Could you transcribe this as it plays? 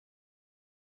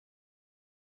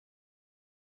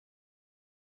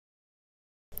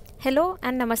Hello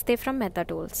and Namaste from Meta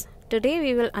Tools. Today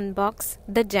we will unbox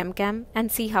the GEMCAM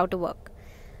and see how to work.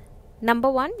 Number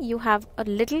one, you have a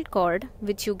little cord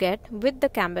which you get with the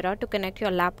camera to connect your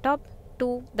laptop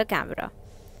to the camera.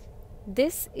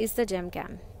 This is the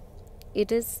GEMCAM.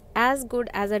 It is as good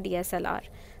as a DSLR,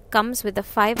 comes with a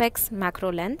 5x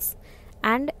macro lens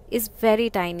and is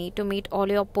very tiny to meet all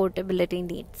your portability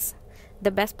needs. The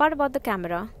best part about the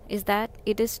camera is that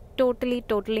it is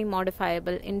totally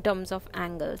modifiable in terms of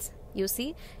angles. You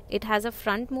see, it has a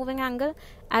front moving angle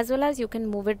as well as you can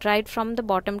move it right from the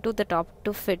bottom to the top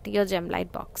to fit your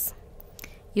GEMLIGHTBOX.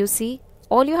 You see,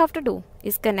 all you have to do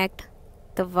is connect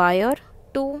the wire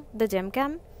to the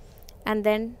GEMCAM and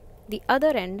then the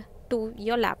other end to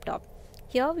your laptop.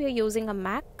 Here we are using a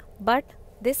Mac, but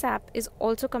this app is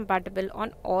also compatible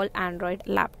on all Android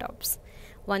laptops.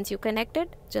 Once you connect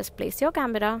it, just place your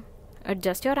camera,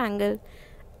 adjust your angle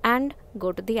and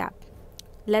go to the app.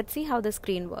 Let's see how the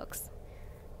screen works.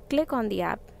 Click on the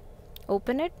app,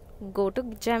 open it, go to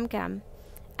GEMCAM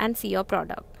and see your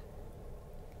product.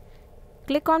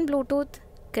 Click on Bluetooth,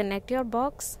 connect your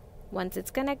box. Once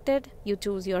it's connected, you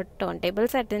choose your turntable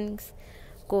settings.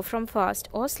 Go from fast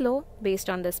or slow based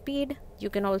on the speed.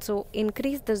 You can also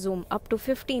increase the zoom up to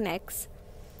 15x.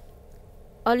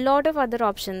 A lot of other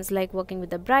options like working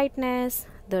with the brightness,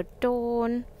 the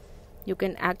tone. You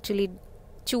can actually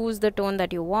choose the tone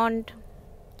that you want.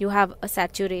 You have a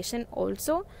saturation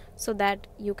also so that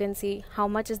you can see how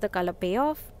much is the color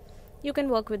payoff. You can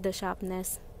work with the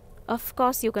sharpness. Of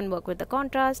course, you can work with the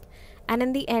contrast. And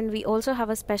in the end, we also have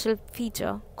a special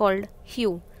feature called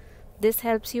hue. This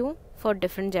helps you for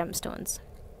different gemstones.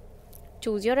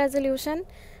 Choose your resolution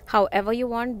however you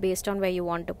want based on where you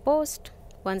want to post.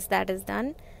 Once that is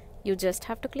done, you just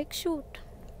have to click shoot.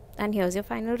 And here's your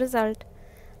final result.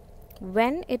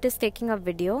 When it is taking a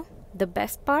video, the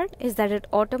best part is that it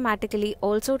automatically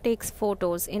also takes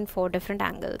photos in 4 different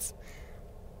angles.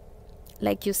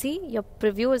 Like you see, your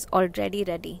preview is already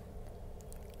ready.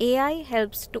 AI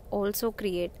helps to also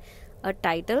create a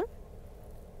title,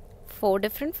 4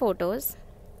 different photos,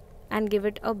 and give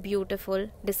it a beautiful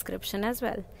description as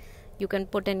well. You can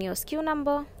put in your SKU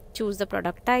number, choose the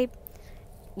product type.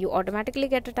 You automatically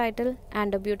get a title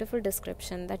and a beautiful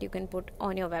description that you can put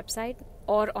on your website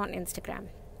or on Instagram.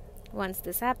 Once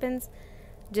this happens,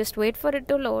 just wait for it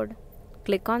to load,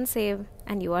 click on save,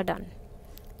 and you are done.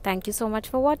 Thank you so much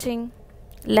for watching.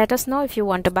 Let us know if you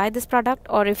want to buy this product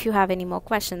or if you have any more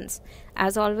questions.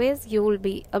 As always, you will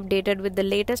be updated with the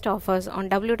latest offers on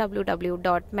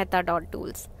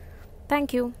www.meta.tools.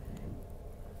 Thank you.